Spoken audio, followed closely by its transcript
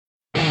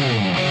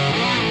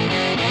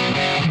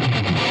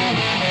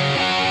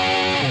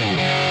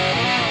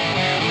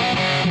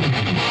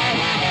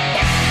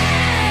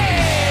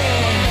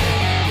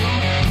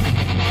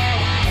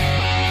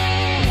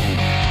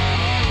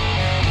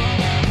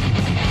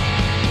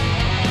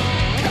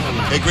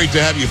Hey, great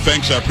to have you.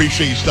 Thanks. I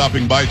appreciate you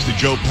stopping by. It's the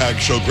Joe Pags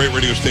Show. Great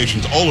radio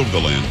stations all over the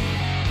land.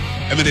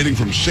 Emanating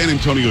from San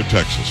Antonio,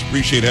 Texas.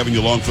 Appreciate having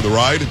you along for the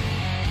ride.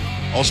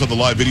 Also, the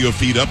live video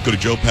feed up. Go to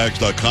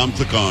joepags.com.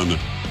 Click on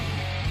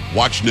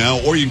Watch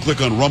Now, or you can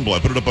click on Rumble. I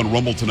put it up on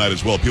Rumble tonight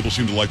as well. People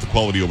seem to like the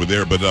quality over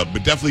there, but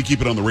definitely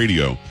keep it on the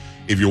radio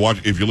if you're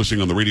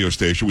listening on the radio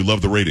station. We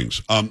love the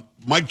ratings.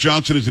 Mike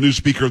Johnson is the new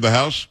Speaker of the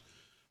House.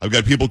 I've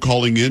got people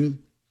calling in.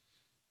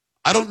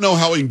 I don't know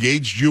how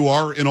engaged you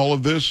are in all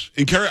of this.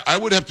 And Kara, I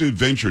would have to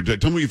venture,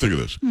 tell me what you think of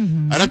this.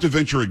 Mm-hmm. I'd have to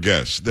venture a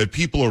guess that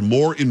people are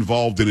more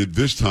involved in it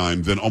this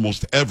time than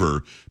almost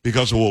ever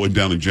because of what went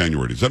down in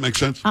January. Does that make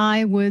sense?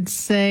 I would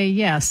say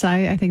yes.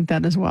 I think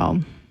that as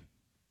well.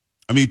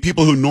 I mean,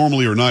 people who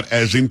normally are not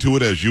as into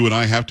it as you and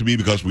I have to be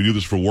because we do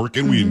this for work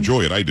and we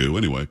enjoy it. I do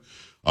anyway.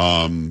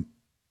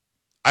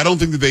 I don't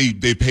think that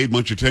they paid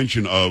much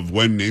attention of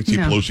when Nancy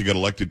Pelosi got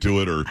elected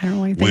to it or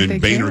when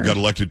Boehner got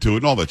elected to it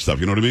and all that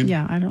stuff. You know what I mean?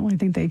 Yeah, I don't really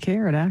think they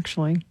cared,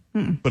 actually.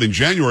 But in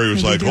January, it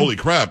was like, holy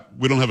crap,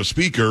 we don't have a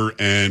speaker,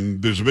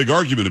 and there's a big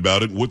argument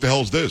about it. What the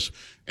hell is this?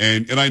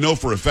 And I know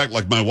for a fact,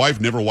 like my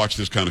wife never watched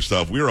this kind of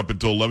stuff. We were up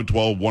until 11,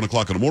 12, 1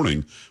 o'clock in the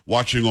morning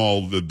watching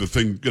all the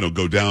thing,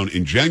 go down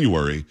in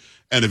January.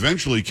 And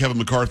eventually, Kevin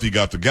McCarthy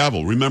got the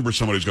gavel. Remember,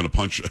 somebody's going to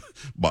punch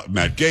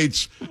Matt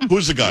Gaetz.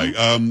 Who's the guy?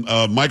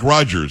 Mike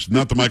Rogers.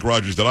 Not the Mike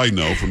Rogers that I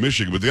know from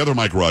Michigan, but the other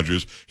Mike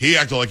Rogers. He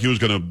acted like he was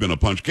going to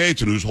punch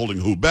Gaetz, and who's holding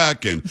who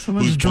back, and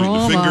who's pointing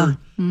the finger.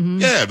 Mm-hmm.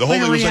 Yeah, the whole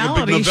thing was like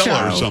a big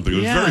novella or something. It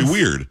was very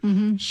weird.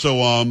 Mm-hmm.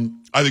 So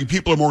I think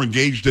people are more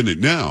engaged in it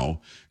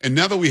now. And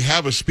now that we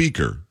have a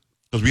speaker,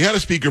 because we had a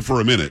speaker for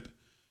a minute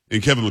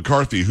in Kevin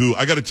McCarthy, who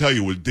I got to tell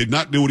you did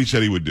not do what he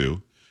said he would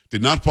do.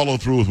 Did not follow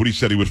through with what he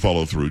said he would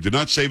follow through, did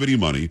not save any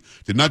money,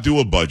 did not do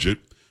a budget,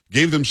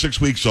 gave them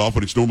 6 weeks off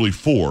when it's normally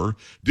 4,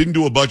 didn't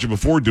do a budget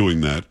before doing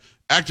that,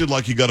 acted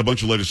like he got a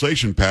bunch of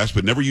legislation passed,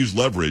 but never used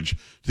leverage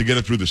to get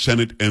it through the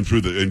Senate and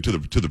to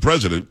the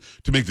president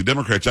to make the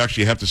Democrats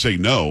actually have to say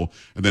no,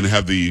 and then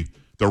have the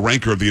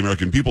rancor of the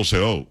American people say,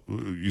 oh,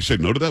 you said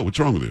no to that? What's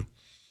wrong with you?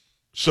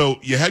 So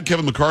you had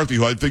Kevin McCarthy,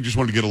 who I think just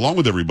wanted to get along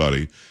with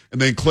everybody,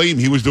 and then claim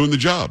he was doing the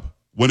job,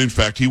 when in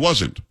fact he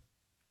wasn't.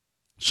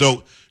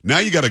 So now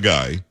you got a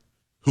guy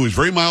who is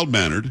very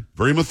mild-mannered,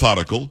 very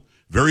methodical,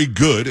 very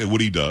good at what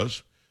he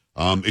does.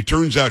 It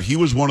turns out he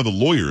was one of the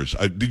lawyers.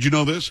 Did you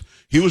know this?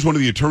 He was one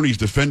of the attorneys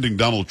defending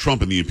Donald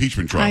Trump in the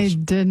impeachment trials. I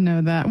did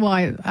know that. Well,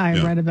 I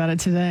read about it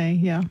today,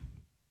 yeah.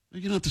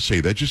 You don't have to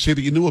say that. Just say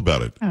that you knew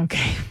about it.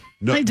 Okay.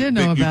 No, I did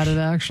know about it,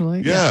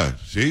 actually. Yeah,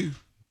 see?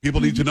 People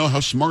need to know how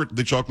smart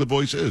the chocolate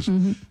voice is.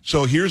 Mm-hmm.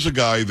 So here's a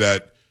guy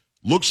that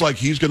looks like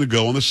he's going to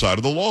go on the side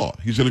of the law.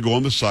 He's going to go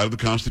on the side of the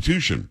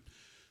Constitution.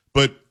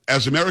 But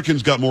as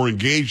Americans got more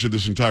engaged in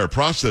this entire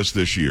process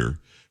this year,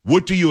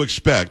 what do you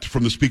expect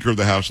from the Speaker of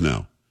the House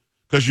now?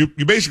 Because you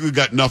basically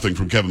got nothing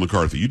from Kevin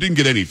McCarthy. You didn't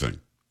get anything.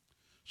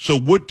 So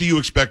what do you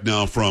expect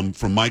now from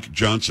Mike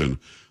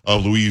Johnson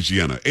of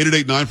Louisiana?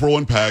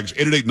 888-941-PAGS,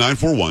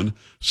 888-941-7247,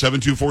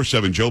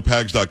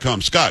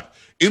 joepags.com. Scott,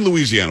 in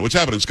Louisiana. What's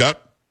happening, Scott?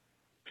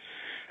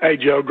 Hey,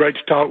 Joe. Great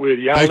to talk with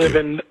you. I live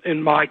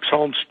in Mike's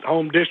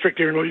home district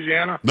here in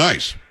Louisiana.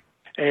 Nice.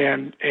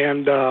 And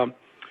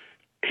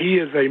he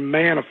is a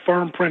man of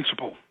firm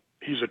principle.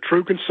 He's a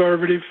true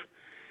conservative.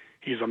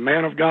 He's a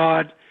man of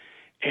God.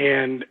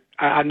 And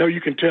I know you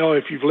can tell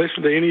if you've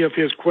listened to any of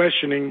his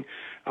questioning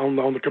on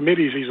the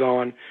committees he's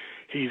on,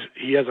 he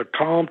has a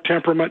calm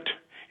temperament.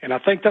 And I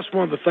think that's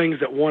one of the things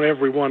that won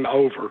everyone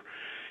over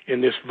in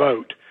this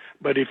vote.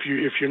 But if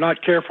you're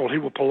not careful, he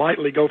will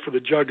politely go for the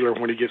jugular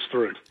when he gets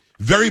through.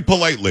 Very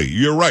politely.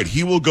 You're right.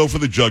 He will go for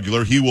the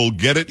jugular. He will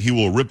get it. He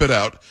will rip it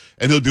out,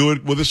 and he'll do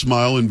it with a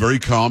smile and very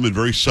calm and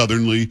very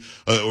southern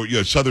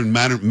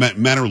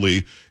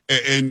mannerly.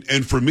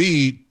 And for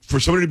me,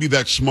 for somebody to be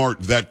that smart,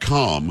 that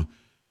calm,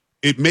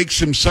 it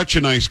makes him such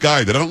a nice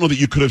guy that I don't know that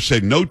you could have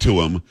said no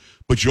to him,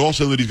 but you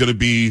also know that he's going to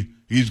be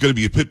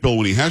a pit bull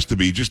when he has to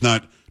be, just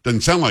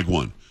doesn't sound like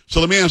one. So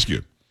let me ask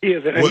you. He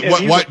is.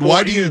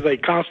 He is a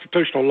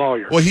constitutional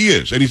lawyer. Well, he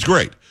is, and he's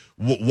great.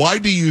 Why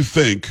do you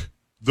think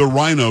the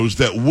rhinos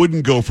that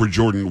wouldn't go for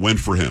Jordan went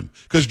for him?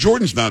 Because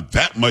Jordan's not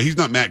that much. He's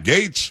not Matt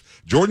Gaetz.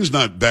 Jordan's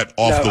not that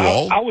off the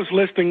wall. I was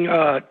listening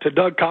to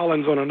Doug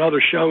Collins on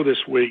another show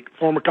this week,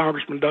 former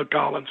Congressman Doug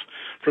Collins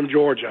from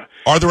Georgia.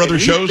 Are there other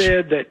shows? He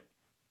said that.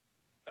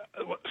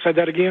 Say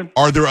that again?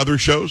 Are there other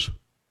shows?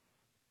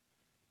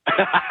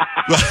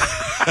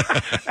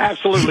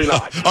 Absolutely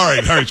not. All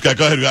right, Scott,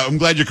 go ahead. I'm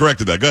glad you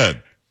corrected that. Go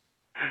ahead.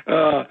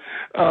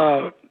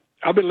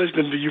 I've been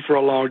listening to you for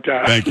a long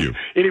time. Thank you.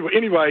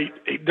 Anyway,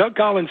 Doug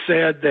Collins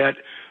said that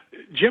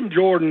Jim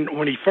Jordan,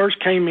 when he first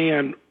came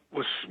in,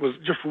 was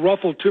just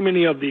ruffled too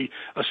many of the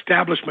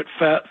establishment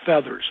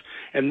feathers,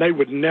 and they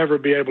would never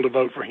be able to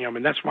vote for him,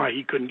 and that's why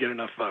he couldn't get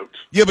enough votes.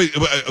 Yeah,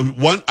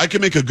 but I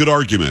can make a good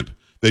argument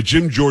that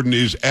Jim Jordan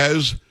is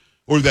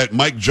that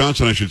Mike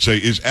Johnson, I should say,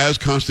 is as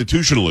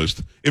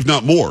constitutionalist, if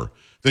not more,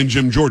 than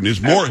Jim Jordan,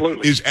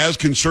 is as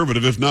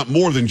conservative, if not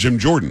more, than Jim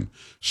Jordan.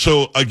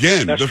 So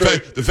again,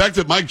 the fact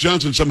that Mike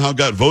Johnson somehow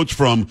got votes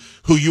from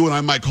who you and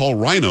I might call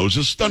rhinos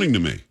is stunning to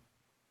me.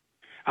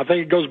 I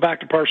think it goes back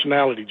to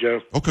personality,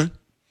 Joe. Okay.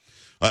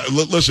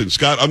 Listen,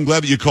 Scott, I'm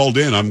glad that you called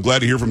in. I'm glad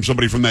to hear from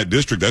somebody from that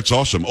district. That's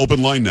awesome.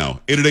 Open line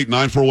now.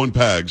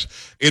 888-941-PAGS,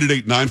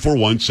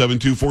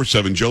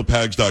 888-941-7247,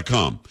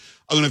 joepags.com.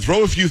 I'm going to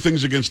throw a few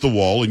things against the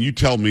wall, and you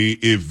tell me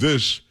if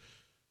this,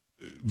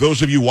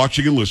 those of you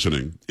watching and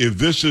listening, if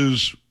this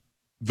is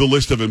the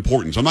list of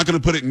importance. I'm not going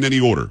to put it in any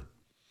order.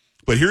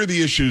 But here are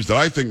the issues that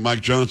I think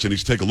Mike Johnson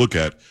needs to take a look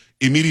at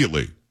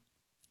immediately.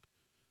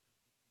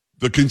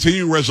 The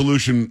Continuing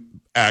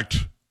Resolution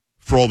Act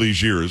for all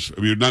these years, I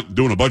mean, you're not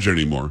doing a budget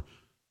anymore,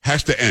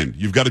 has to end.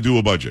 You've got to do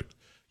a budget.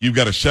 You've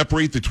got to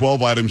separate the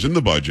 12 items in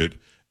the budget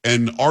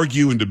and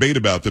argue and debate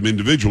about them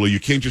individually.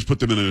 You can't just put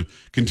them in a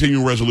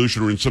continuing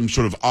resolution or in some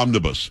sort of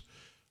omnibus.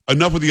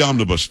 Enough with the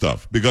omnibus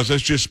stuff, because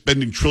that's just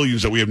spending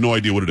trillions that we have no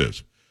idea what it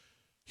is.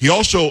 He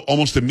also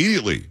almost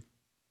immediately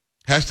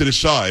has to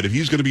decide if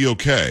he's going to be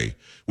okay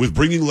with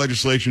bringing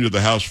legislation to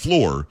the House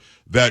floor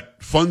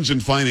that funds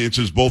and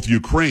finances both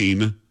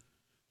Ukraine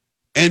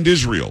and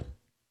Israel.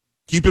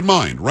 Keep in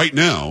mind, right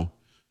now,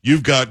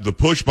 you've got the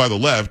push by the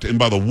left and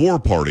by the war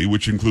party,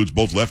 which includes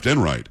both left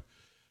and right,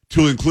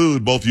 to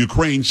include both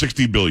Ukraine,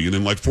 $60 billion,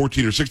 and like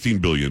 14 or 16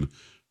 billion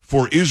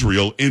for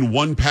Israel in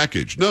one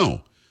package.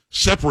 No,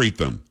 separate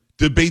them,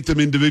 debate them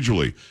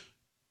individually.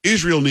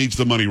 Israel needs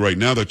the money right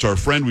now. That's our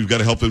friend. We've got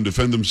to help them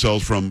defend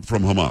themselves from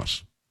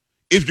Hamas,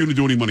 if you're going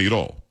to do any money at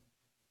all.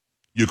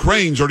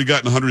 Ukraine's already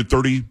gotten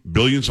 130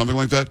 billion, something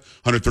like that,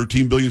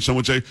 113 billion, some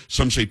would say.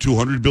 Some say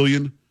 200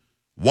 billion.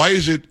 Why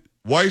is it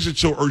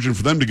so urgent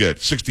for them to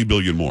get 60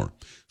 billion more?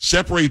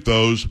 Separate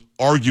those,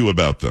 argue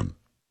about them.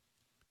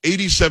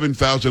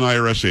 87,000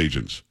 IRS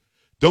agents.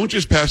 Don't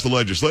just pass the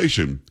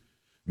legislation.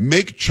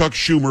 Make Chuck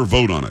Schumer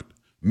vote on it.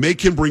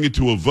 Make him bring it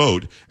to a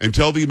vote and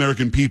tell the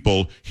American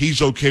people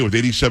he's okay with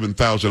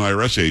 87,000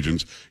 IRS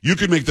agents. You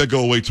can make that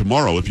go away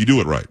tomorrow if you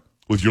do it right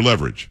with your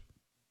leverage.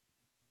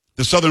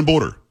 The southern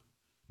border,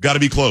 got to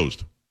be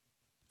closed.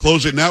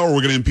 Close it now or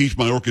we're going to impeach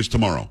Mayorkas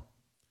tomorrow.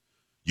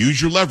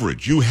 Use your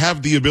leverage. You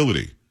have the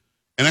ability.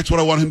 And that's what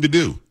I want him to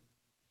do.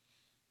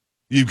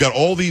 You've got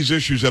all these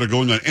issues that are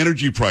going on.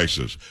 Energy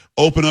prices.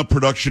 Open up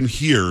production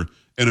here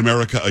in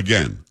America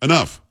again.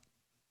 Enough.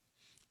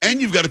 And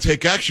you've got to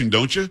take action,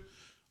 don't you,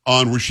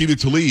 on Rashida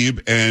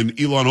Tlaib and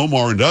Ilhan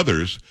Omar and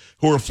others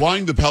who are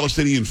flying the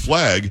Palestinian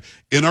flag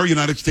in our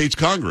United States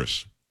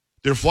Congress.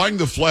 They're flying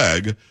the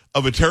flag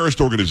of a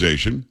terrorist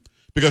organization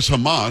because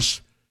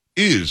Hamas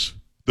is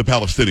the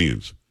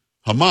Palestinians.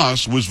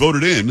 Hamas was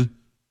voted in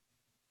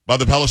by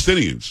the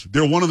Palestinians.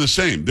 They're one and the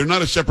same. They're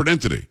not a separate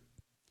entity.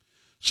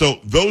 So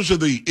those are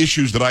the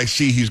issues that I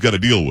see he's got to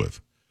deal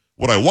with.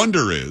 What I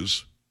wonder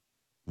is,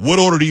 what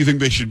order do you think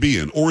they should be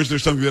in? Or is there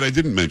something that I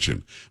didn't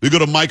mention? We go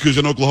to Mike, who's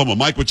in Oklahoma.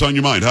 Mike, what's on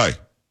your mind? Hi.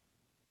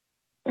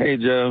 Hey,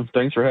 Joe.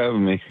 Thanks for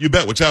having me. You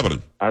bet. What's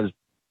happening? I just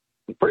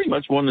pretty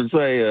much wanted to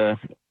say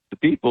the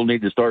people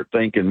need to start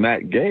thanking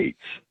Matt Gaetz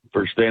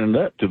for standing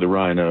up to the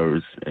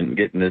rhinos and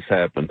getting this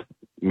happen,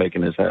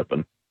 making this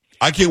happen.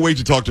 I can't wait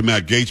to talk to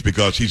Matt Gaetz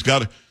because he's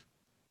got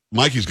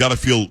to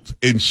feel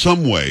in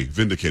some way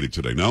vindicated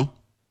today, no?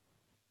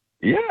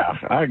 Yeah,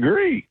 I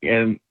agree.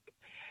 And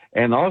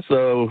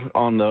also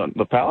on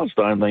the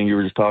Palestine thing you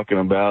were just talking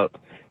about,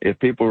 if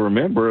people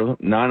remember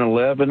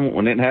 9/11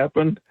 when it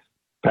happened,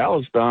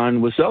 Palestine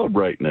was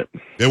celebrating it.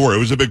 They were. It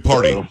was a big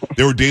party. So,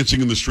 they were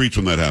dancing in the streets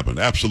when that happened.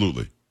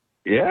 Absolutely.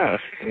 Yeah.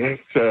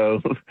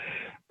 So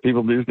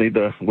people just need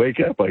to wake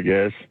up, I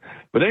guess.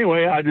 But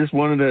anyway, I just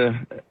wanted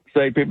to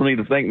say people need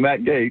to thank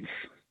Matt Gaetz.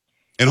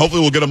 And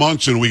hopefully we'll get him on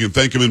soon. We can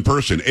thank him in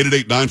person.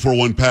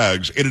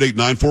 888-941-PAGS,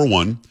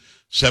 888-941-7247,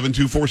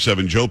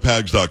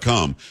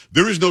 joepags.com.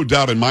 There is no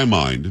doubt in my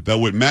mind that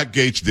what Matt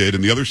Gaetz did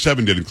and the other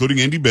 7 did, including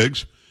Andy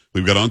Biggs,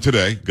 we've got on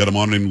today, got him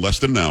on in less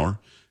than an hour,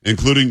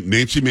 including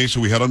Nancy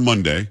Mason we had on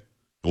Monday, and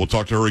we'll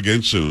talk to her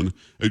again soon.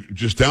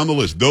 Just down the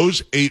list,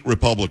 those 8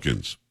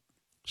 Republicans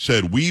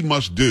said we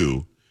must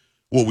do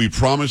what we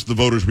promised the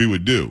voters we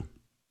would do.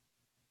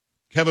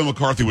 Kevin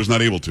McCarthy was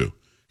not able to.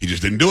 He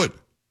just didn't do it.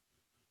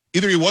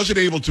 Either he wasn't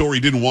able to or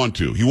he didn't want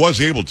to. He was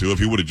able to if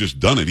he would have just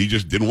done it. He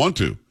just didn't want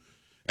to.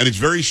 And it's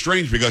very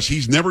strange because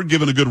he's never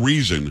given a good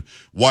reason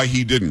why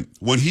he didn't.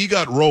 When he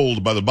got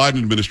rolled by the Biden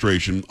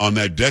administration on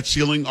that debt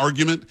ceiling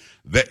argument,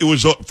 that it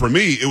was, for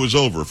me, it was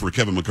over for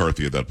Kevin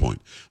McCarthy at that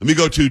point. Let me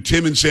go to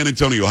Tim in San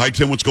Antonio. Hi,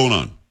 Tim. What's going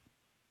on?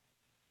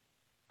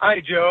 Hi,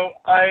 Joe.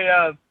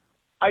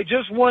 I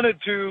just wanted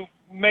to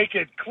make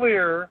it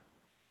clear,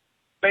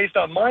 based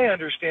on my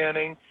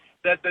understanding,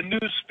 that the new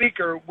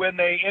speaker, when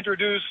they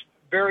introduce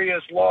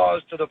various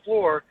laws to the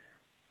floor,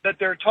 that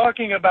they're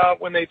talking about,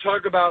 when they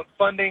talk about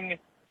funding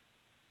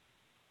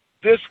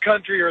this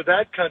country or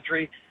that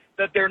country,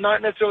 that they're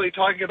not necessarily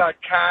talking about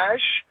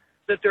cash,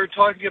 that they're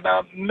talking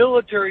about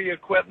military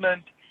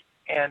equipment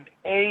and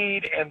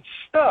aid and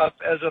stuff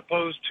as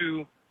opposed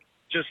to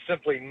just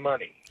simply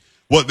money.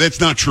 Well, that's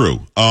not true.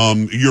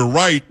 You're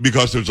right,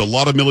 because there's a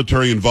lot of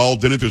military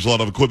involved in it. There's a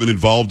lot of equipment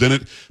involved in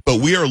it.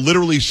 But we are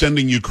literally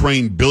sending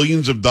Ukraine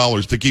billions of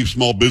dollars to keep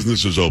small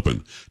businesses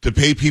open, to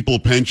pay people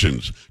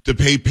pensions, to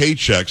pay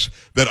paychecks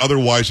that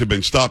otherwise have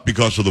been stopped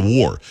because of the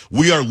war.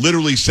 We are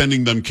literally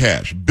sending them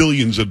cash,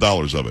 billions of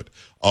dollars of it.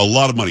 A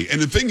lot of money.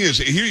 And the thing is,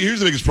 here's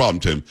the biggest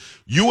problem, Tim.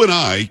 You and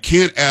I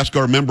can't ask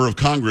our member of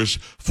Congress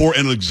for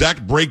an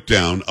exact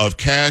breakdown of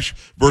cash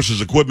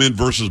versus equipment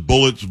versus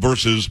bullets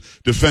versus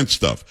defense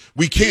stuff.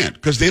 We can't,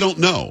 because they don't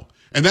know.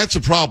 And that's the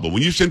problem.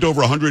 When you send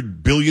over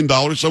 $100 billion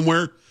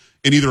somewhere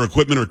in either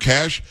equipment or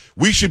cash,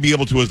 we should be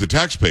able to, as the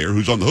taxpayer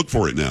who's on the hook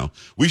for it now,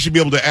 we should be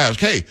able to ask,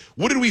 hey,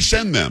 what did we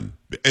send them?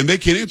 And they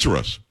can't answer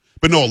us.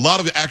 But no, a lot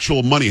of the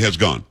actual money has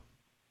gone.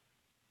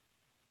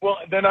 Well,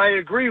 then I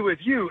agree with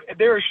you.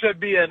 There should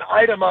be an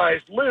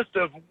itemized list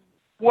of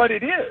what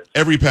it is.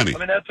 Every penny. I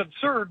mean, that's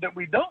absurd that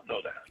we don't know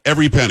that.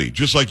 Every penny.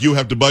 Just like you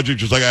have to budget,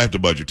 just like I have to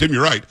budget. Tim,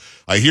 you're right.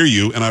 I hear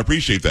you, and I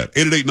appreciate that.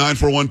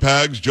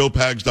 888-941-PAGS,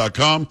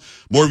 joepags.com.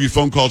 More of your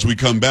phone calls when we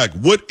come back.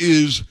 What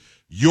is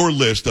your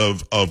list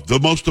of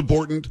the most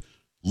important,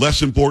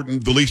 less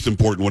important, the least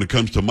important when it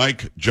comes to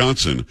Mike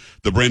Johnson,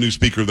 the brand new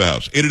Speaker of the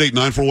House?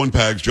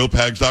 888-941-PAGS,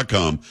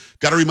 joepags.com.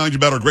 Got to remind you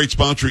about our great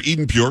sponsor,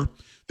 Eden Pure.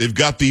 They've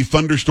got the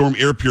Thunderstorm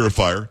air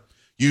purifier.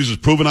 Uses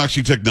proven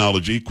oxy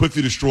technology,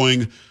 quickly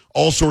destroying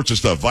all sorts of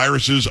stuff.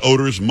 Viruses,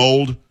 odors,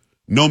 mold.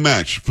 No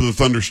match for the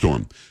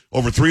Thunderstorm.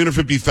 Over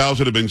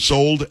 350,000 have been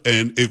sold,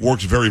 and it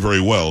works very,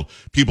 very well.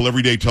 People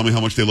every day tell me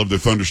how much they love their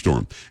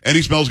Thunderstorm.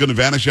 Any smell is going to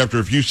vanish after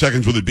a few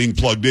seconds with it being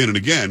plugged in. And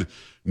again,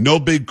 no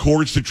big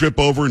cords to trip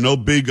over, no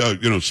big,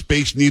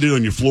 space needed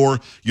on your floor.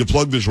 You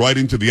plug this right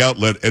into the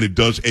outlet, and it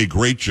does a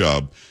great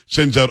job.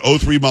 Sends out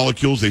O3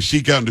 molecules. They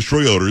seek out and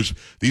destroy odors.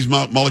 These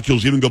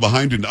molecules even go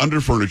behind and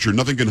under furniture.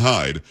 Nothing can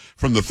hide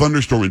from the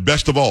Thunderstorm. And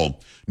best of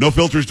all, no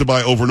filters to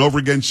buy over and over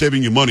again,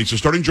 saving you money. So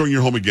start enjoying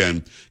your home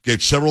again.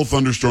 Get several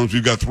Thunderstorms.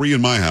 We've got 3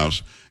 in my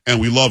house, and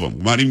we love them.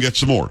 We might even get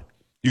some more.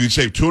 You can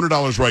save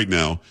 $200 right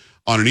now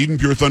on an Eden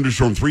Pure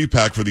Thunderstorm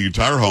 3-pack for the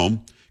entire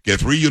home. Get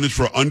 3 units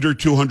for under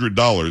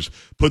 $200.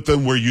 Put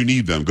them where you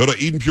need them. Go to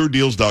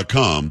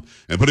EdenPureDeals.com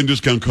and put in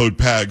discount code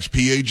PAGS,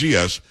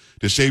 P-A-G-S,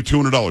 to save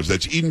 $200.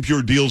 That's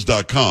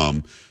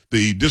EdenPureDeals.com.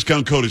 The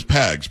discount code is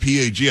PAGS,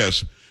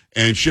 P-A-G-S,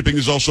 and shipping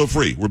is also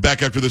free. We're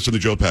back after this on the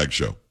Joe Pags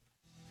Show.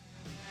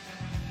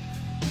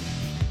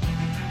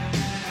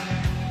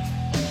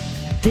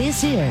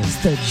 This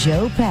is the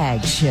Joe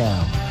Pags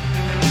Show.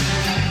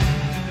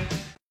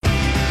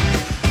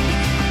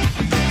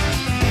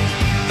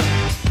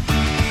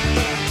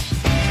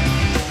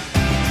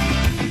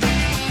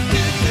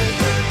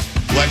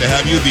 Glad to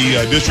have you.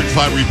 The District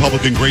 5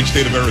 Republican, great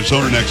state of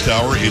Arizona, next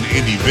hour in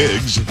Andy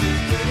Biggs.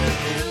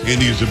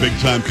 Andy is a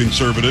big-time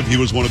conservative. He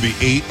was one of the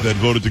 8 that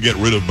voted to get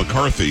rid of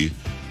McCarthy,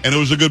 and it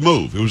was a good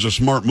move. It was a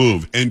smart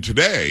move. And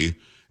today,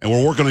 and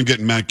we're working on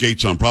getting Matt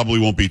Gaetz on, probably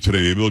won't be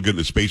today. Maybe we'll get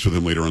into space with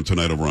him later on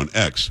tonight over on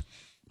X.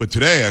 But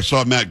today, I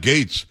saw Matt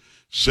Gaetz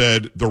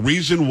said the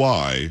reason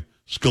why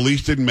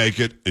Scalise didn't make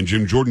it and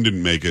Jim Jordan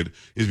didn't make it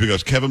is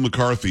because Kevin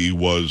McCarthy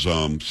was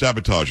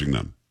sabotaging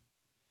them.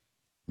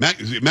 Matt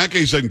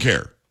Gaetz doesn't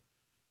care.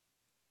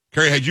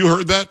 Carrie, had you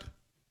heard that?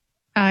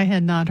 I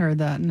had not heard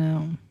that,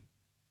 no.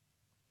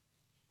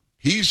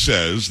 He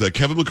says that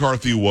Kevin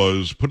McCarthy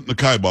was putting the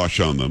kibosh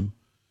on them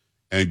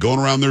and going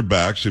around their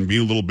backs and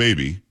being a little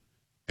baby.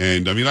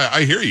 And, I mean,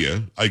 I hear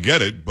you. I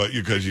get it, but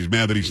because he's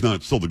mad that he's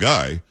not still the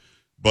guy.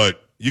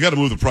 But you got to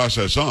move the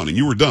process on, and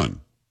you were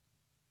done.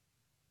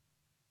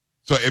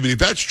 So, I mean, if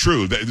that's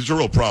true, there's a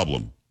real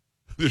problem.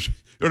 You know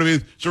what I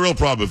mean? It's a real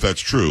problem if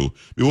that's true.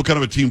 I mean, what kind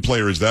of a team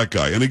player is that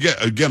guy? And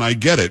again, I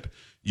get it.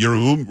 You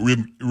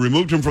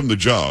removed him from the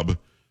job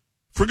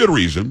for good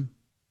reason,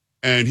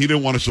 and he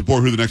didn't want to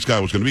support who the next guy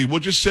was going to be. Well,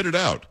 just sit it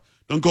out.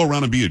 Don't go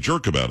around and be a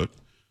jerk about it.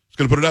 It's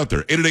going to put it out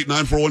there.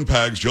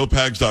 888-941-PAGS,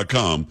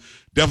 joepags.com.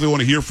 Definitely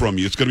want to hear from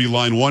you. It's going to be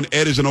line 1.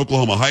 Ed is in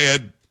Oklahoma. Hi,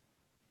 Ed.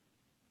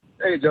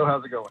 Hey, Joe.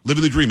 How's it going?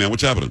 Living the dream, man.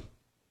 What's happening?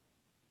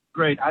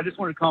 Great. I just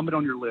want to comment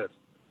on your list.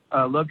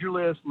 Loved your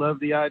list. Loved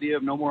the idea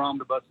of no more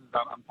omnibuses.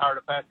 I'm tired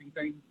of passing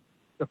things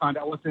to find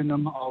out what's in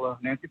them, a la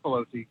Nancy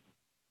Pelosi.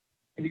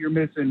 And you're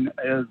missing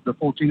is the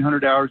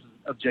 1,400 hours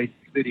of J6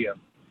 video.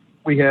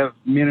 We have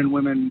men and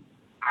women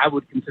I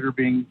would consider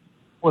being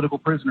political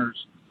prisoners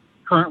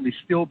currently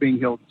still being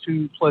held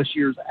 2+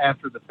 years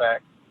after the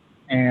fact.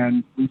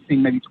 And we've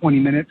seen maybe 20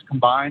 minutes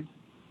combined.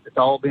 It's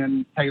all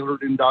been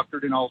tailored and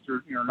doctored and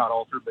altered, not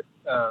altered, but,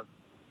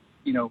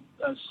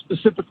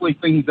 specifically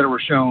things that were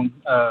shown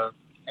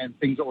and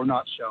things that were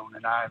not shown.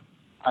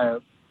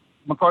 And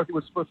McCarthy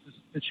was supposed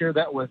to share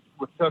that with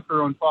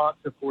Tucker on Fox.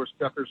 Of course,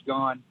 Tucker's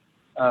gone.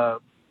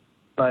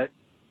 But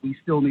we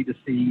still need to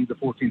see the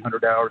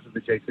 1,400 hours of the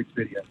J6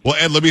 video. Well,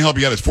 Ed, let me help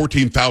you out. It's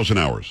 14,000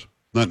 hours,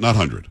 not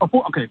 100. Oh,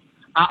 okay.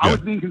 I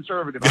was being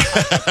conservative.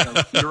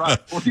 You're right.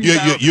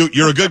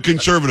 You're a good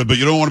conservative, but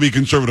you don't want to be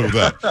conservative with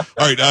that.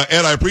 All right,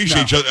 Ed, I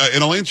appreciate you,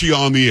 and I'll answer you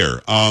on the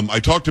air. I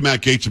talked to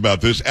Matt Gaetz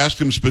about this,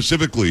 asked him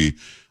specifically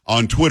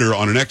on Twitter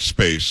on an X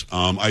space.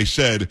 I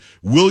said,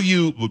 will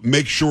you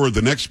make sure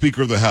the next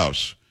Speaker of the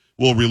House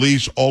will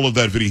release all of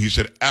that video. He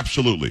said,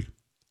 absolutely,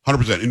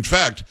 100%. In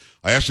fact,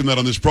 I asked him that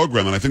on this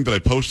program, and I think that I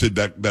posted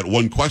that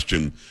one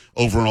question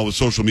over on all the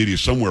social media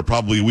somewhere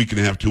probably a week and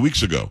a half, 2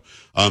 weeks ago.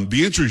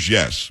 The answer is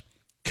yes.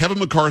 Kevin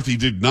McCarthy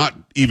did not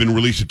even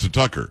release it to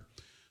Tucker.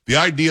 The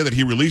idea that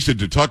he released it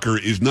to Tucker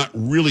is not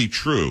really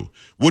true.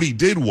 What he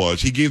did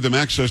was he gave them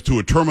access to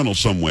a terminal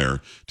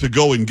somewhere to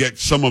go and get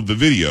some of the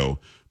video,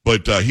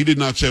 but he did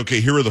not say, okay,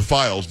 here are the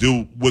files,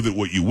 do with it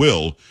what you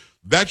will.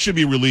 That should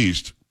be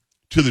released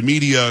to the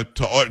media,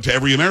 to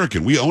every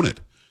American. We own it.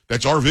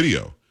 That's our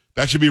video.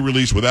 That should be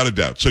released without a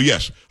doubt. So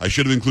yes, I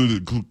should have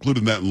included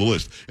that in the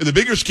list. In the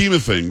bigger scheme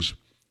of things,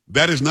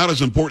 that is not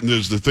as important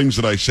as the things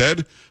that I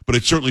said, but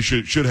it certainly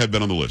should have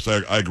been on the list.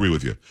 I agree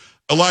with you.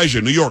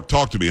 Elijah, New York,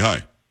 talk to me.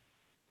 Hi.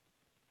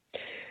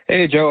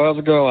 Hey, Joe. How's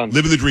it going?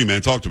 Living the dream,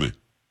 man. Talk to me.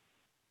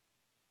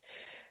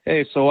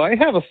 Hey, so I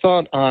have a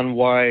thought on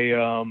why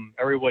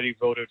everybody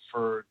voted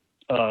for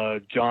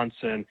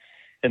Johnson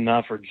and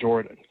not for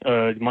Jordan.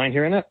 Do you mind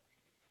hearing it?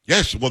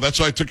 Yes. Well, that's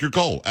why I took your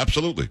call.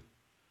 Absolutely.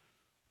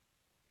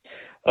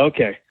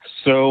 Okay.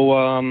 So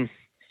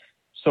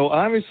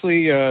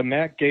obviously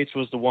Matt Gaetz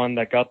was the one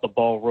that got the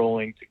ball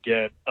rolling to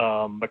get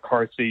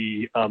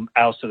McCarthy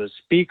ousted as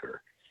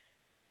speaker.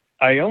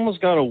 I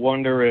almost got to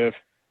wonder if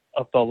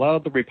a lot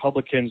of the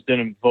Republicans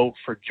didn't vote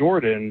for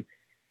Jordan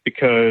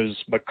because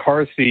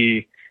because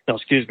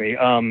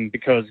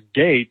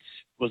Gaetz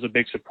was a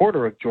big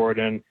supporter of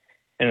Jordan,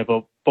 and a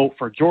vote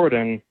for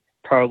Jordan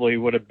probably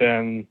would have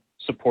been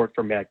support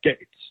for Matt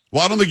Gaetz.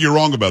 Well, I don't think you're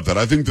wrong about that.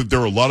 I think that there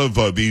are a lot of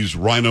these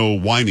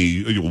whiners.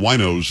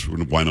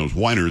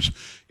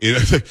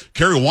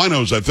 Carrie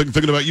Winos, I'm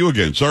thinking about you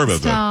again. Sorry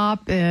about that.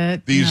 Stop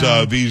it. These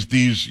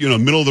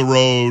middle of the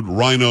road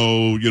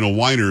rhino,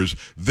 whiners.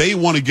 They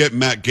want to get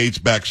Matt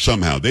Gaetz back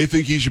somehow. They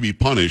think he should be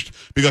punished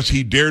because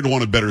he dared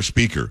want a better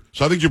speaker.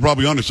 So I think you're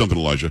probably onto something,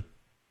 Elijah.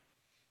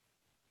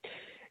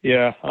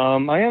 Yeah,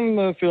 I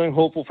am feeling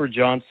hopeful for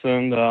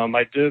Johnson.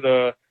 I did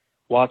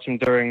watch him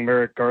during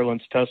Merrick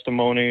Garland's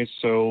testimony,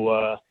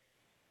 so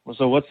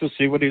let's just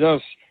see what he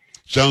does.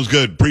 Sounds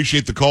good.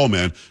 Appreciate the call,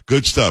 man.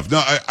 Good stuff.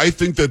 Now, I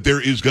think that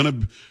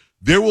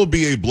there will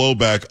be a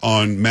blowback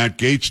on Matt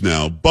Gaetz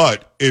now,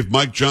 but if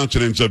Mike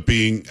Johnson ends up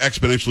being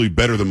exponentially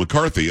better than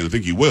McCarthy, and I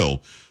think he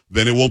will,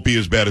 then it won't be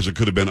as bad as it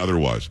could have been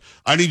otherwise.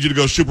 I need you to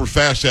go super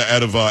fast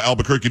out of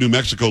Albuquerque, New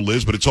Mexico,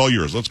 Liz, but it's all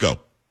yours. Let's go.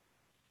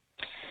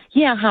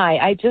 Yeah, hi.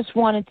 I just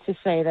wanted to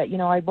say that,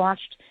 I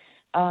watched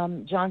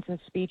Johnson's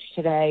speech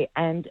today,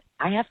 and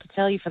I have to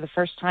tell you, for the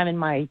first time in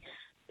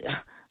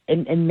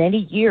many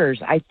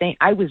years, I think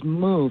I was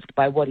moved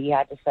by what he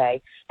had to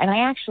say, and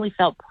I actually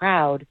felt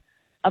proud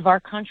of our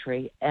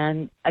country.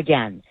 And I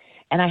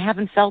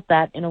haven't felt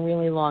that in a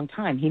really long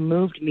time. He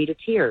moved me to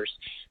tears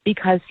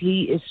because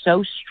he is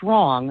so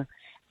strong,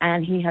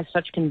 and he has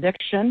such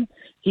conviction.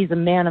 He's a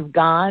man of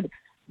God,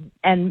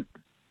 and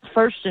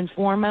first and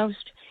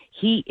foremost,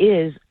 he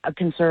is a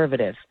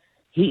conservative.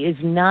 He is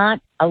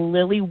not a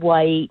lily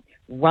white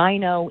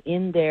rhino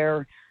in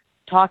there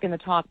talking the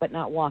talk but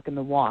not walking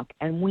the walk.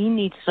 And we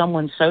need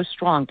someone so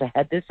strong to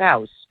head this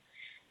house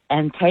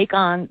and take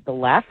on the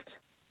left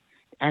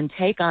and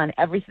take on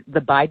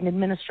the Biden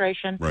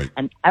administration, right,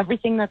 and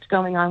everything that's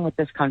going on with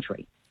this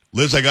country.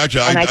 Liz, I got you.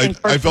 And I think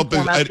first I felt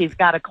and foremost, that he's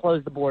got to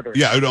close the borders.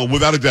 Yeah,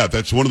 without a doubt.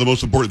 That's one of the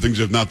most important things,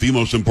 if not the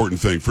most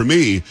important thing. For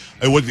me,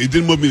 it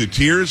didn't move me to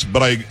tears,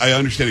 but I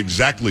understand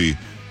exactly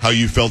how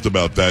you felt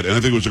about that, and I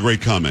think it was a great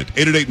comment.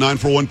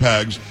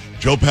 888-941-PAGS,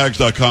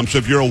 joepags.com. So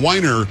if you're a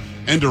whiner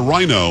and a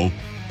rhino,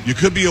 you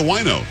could be a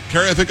wino.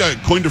 Carrie, I think I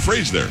coined a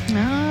phrase there.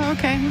 Oh,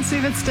 okay. Let's see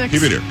if it sticks.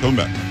 Keep it here. Coming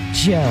back.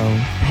 Joe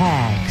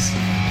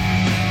Pags.